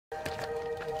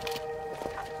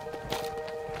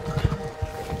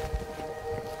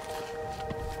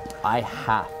I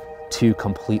have to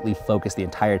completely focus the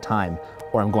entire time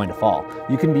or I'm going to fall.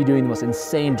 You can be doing the most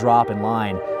insane drop in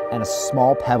line and a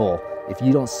small pebble, if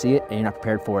you don't see it and you're not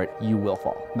prepared for it, you will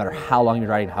fall. No matter how long you're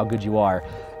riding, how good you are,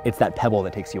 it's that pebble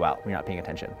that takes you out when you're not paying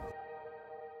attention.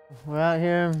 We're out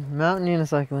here mountain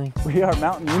unicycling. We are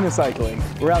mountain unicycling.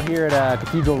 We're out here at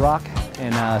Cathedral Rock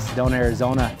in Sedona,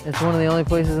 Arizona. It's one of the only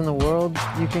places in the world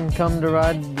you can come to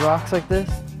ride rocks like this.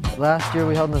 Last year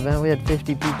we held an event, we had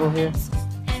 50 people here.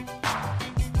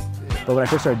 But when I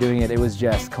first started doing it, it was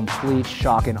just complete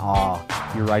shock and awe.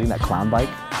 You're riding that clown bike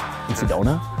in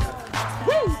Sedona.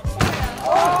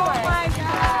 Oh my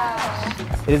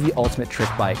gosh! It is the ultimate trick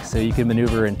bike, so you can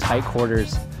maneuver in tight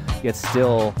quarters, yet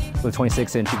still with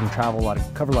 26-inch, you can cover a lot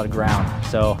of ground.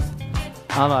 So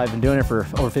I don't know, I've been doing it for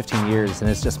over 15 years, and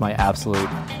it's just my absolute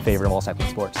favorite of all cycling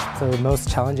sports. So the most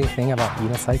challenging thing about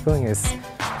unicycling is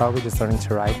probably just learning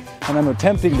to ride. And I'm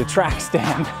attempting the track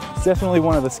stand. It's definitely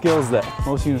one of the skills that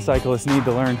most unicyclists need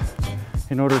to learn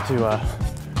in order to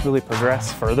really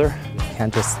progress further. You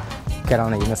can't just get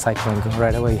on a unicycle and go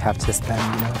right away. You have to spend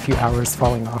a few hours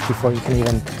falling off before you can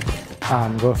even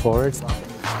go forwards.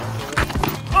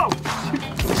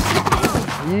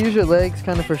 You use your legs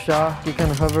kind of for shock. You kind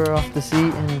of hover off the seat,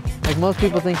 and like most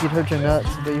people think you'd hurt your nuts,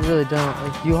 but you really don't.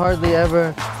 Like you hardly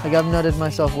ever, like I've nutted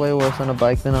myself way worse on a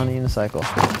bike than on a unicycle.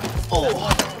 Oh,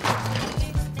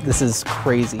 this is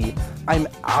crazy. I'm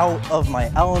out of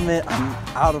my element, I'm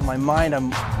out of my mind.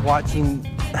 I'm watching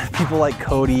people like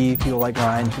Cody, people like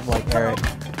Ryan, people like Eric,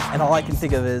 and all I can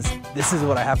think of is, this is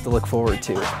what I have to look forward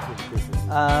to.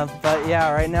 But yeah,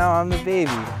 right now I'm the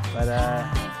baby, but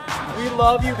we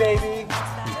love you, baby.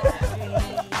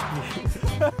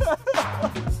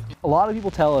 A lot of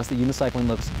people tell us that unicycling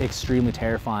looks extremely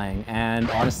terrifying, and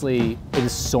honestly, it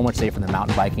is so much safer than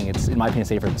mountain biking. It's, in my opinion,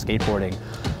 safer than skateboarding.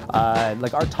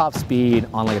 Like our top speed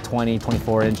on like a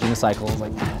 24-inch unicycle is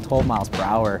like 12 miles per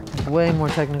hour. Way more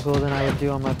technical than I would do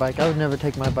on my bike. I would never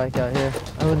take my bike out here.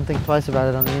 I wouldn't think twice about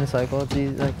it on the unicycle. It's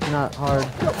easy, like not hard.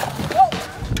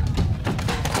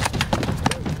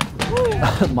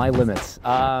 My limits.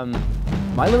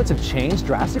 My limits have changed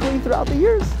drastically throughout the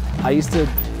years. I used to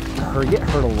get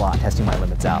hurt a lot testing my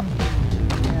limits out.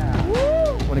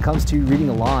 When it comes to reading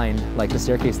a line, like the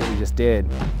staircase that we just did,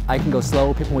 I can go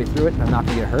slow, pick my way through it, and I'm not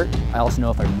gonna get hurt. I also know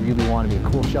if I really want to be a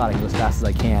cool shot, I can go as fast as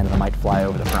I can, and I might fly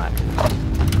over the front.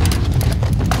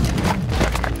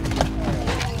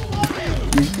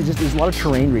 There's a lot of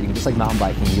terrain reading, just like mountain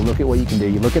biking. You look at what you can do,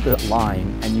 you look at the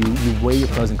line, and you weigh your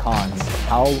pros and cons.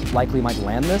 How likely am I to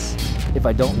land this? If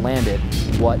I don't land it,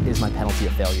 what is my penalty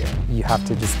of failure? You have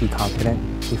to just be confident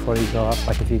before you go off.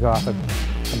 Like if you go off a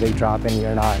big drop and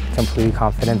you're not completely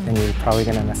confident, then you're probably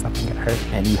gonna mess up and get hurt.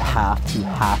 And you have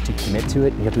to commit to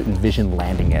it. You have to envision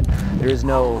landing it. There is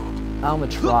no, I'm gonna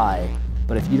try,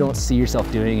 but if you don't see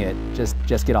yourself doing it,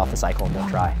 just get off the cycle and don't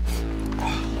try.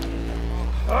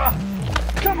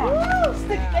 Come on! Woo!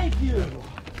 Stick, thank you!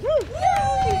 Woo!